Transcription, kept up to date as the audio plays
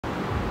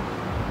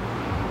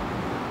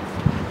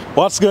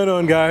What's going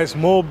on, guys?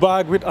 Mo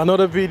back with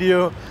another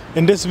video.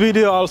 In this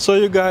video I'll show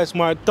you guys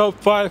my top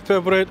 5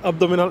 favorite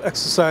abdominal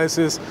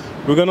exercises.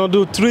 We're gonna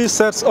do 3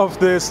 sets of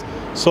this.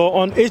 So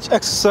on each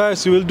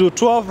exercise you will do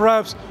 12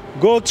 reps,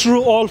 go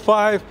through all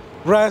 5,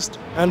 rest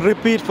and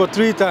repeat for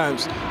 3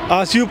 times.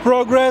 As you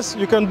progress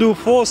you can do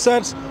 4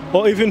 sets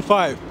or even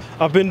 5.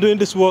 I've been doing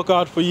this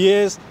workout for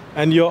years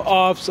and your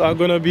abs are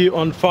gonna be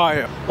on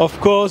fire. Of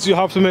course you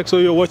have to make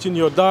sure you're watching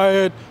your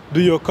diet,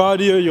 do your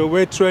cardio, your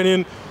weight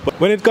training. But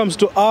when it comes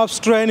to abs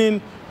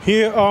training,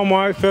 here are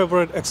my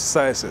favorite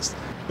exercises.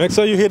 Make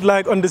sure you hit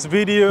like on this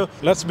video.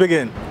 Let's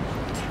begin.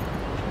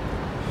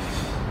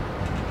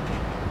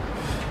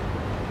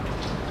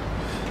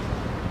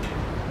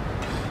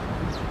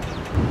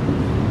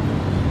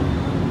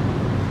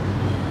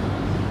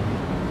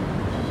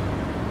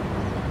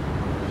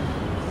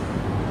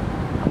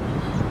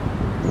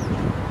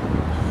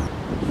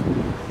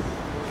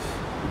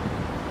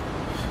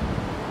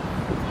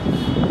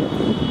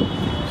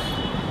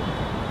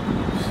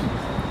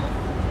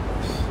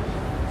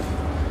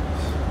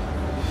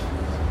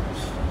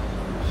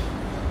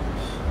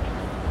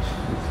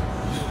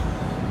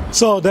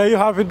 So there you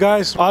have it,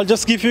 guys. I'll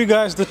just give you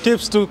guys the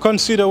tips to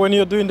consider when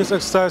you're doing this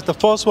exercise. The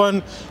first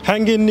one,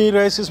 hanging knee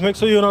raises. Make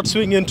sure you're not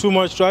swinging too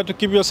much. Try to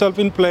keep yourself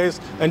in place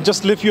and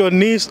just lift your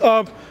knees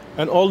up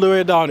and all the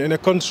way down in a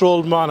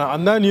controlled manner.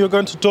 And then you're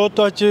going to toe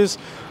touches.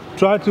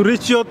 Try to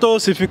reach your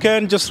toes. If you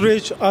can, just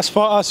reach as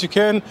far as you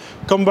can.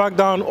 Come back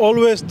down.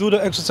 Always do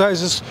the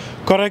exercises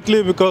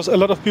correctly because a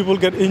lot of people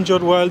get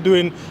injured while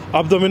doing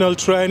abdominal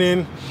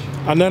training.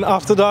 And then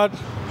after that,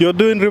 you're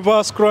doing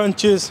reverse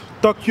crunches.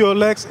 Tuck your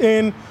legs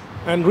in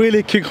and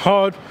really kick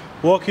hard,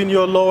 working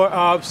your lower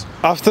abs.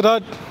 After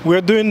that,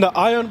 we're doing the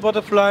iron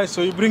butterfly.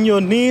 So you bring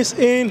your knees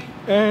in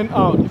and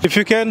out. If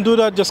you can do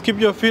that, just keep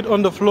your feet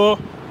on the floor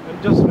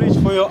and just reach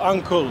for your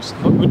ankles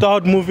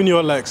without moving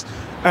your legs.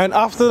 And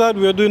after that,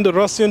 we're doing the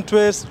Russian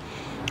twist.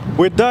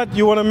 With that,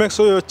 you want to make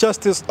sure your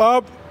chest is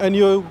up and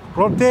you're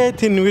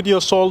rotating with your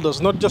shoulders,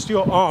 not just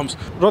your arms.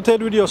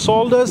 Rotate with your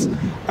shoulders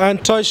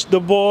and touch the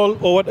ball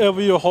or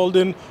whatever you're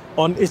holding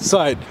on each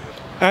side.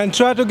 And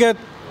try to get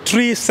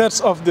 3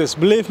 sets of this.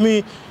 Believe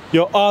me,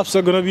 your abs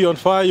are gonna be on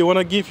fire. You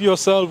wanna give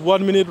yourself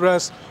 1 minute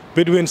rest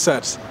between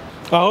sets.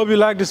 I hope you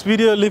like this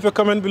video. Leave a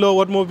comment below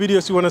what more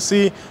videos you wanna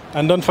see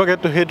and don't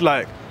forget to hit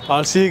like.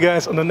 I'll see you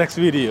guys on the next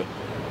video.